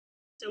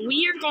So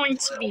we are going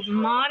to be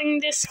modding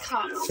this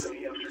cup.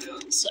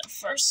 So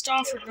first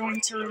off, we're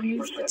going to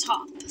remove the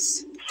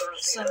tops.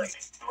 So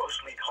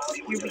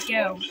here we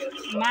go.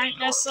 Might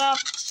mess up.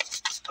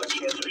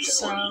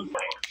 So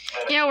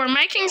yeah, we're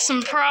making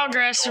some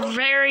progress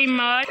very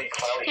much.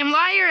 And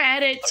while you're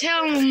at it,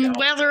 tell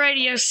Weather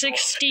Radio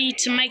 60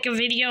 to make a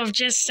video of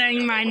just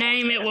saying my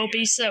name. It will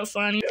be so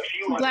funny.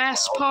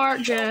 Last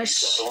part,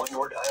 just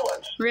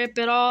rip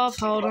it off.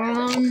 Hold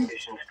on.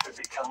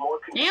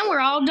 And we're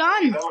all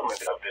done.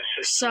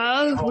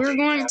 So we're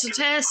going to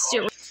test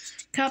it.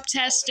 Cup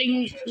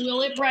testing.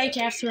 Will it break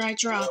after I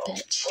drop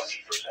it?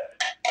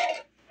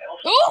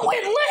 Oh,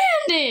 it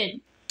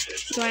landed!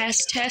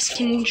 Glass test.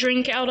 Can you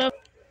drink out of?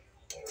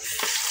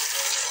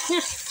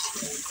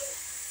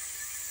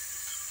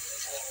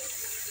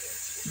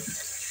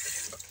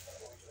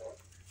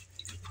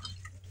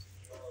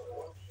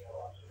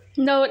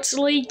 No, it's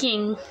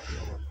leaking.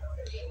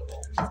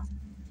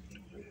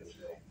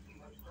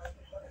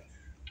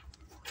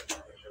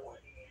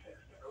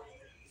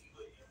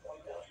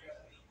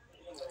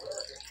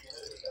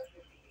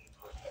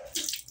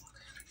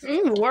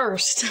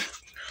 Worst.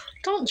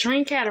 Don't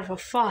drink out of a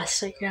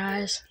faucet,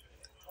 guys.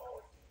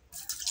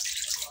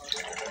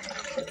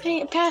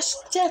 Hey, it passed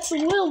just a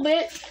little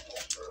bit.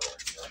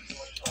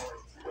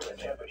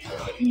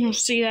 You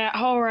see that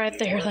hole right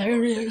there?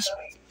 There it is.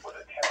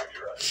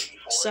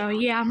 So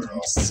yeah,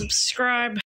 subscribe.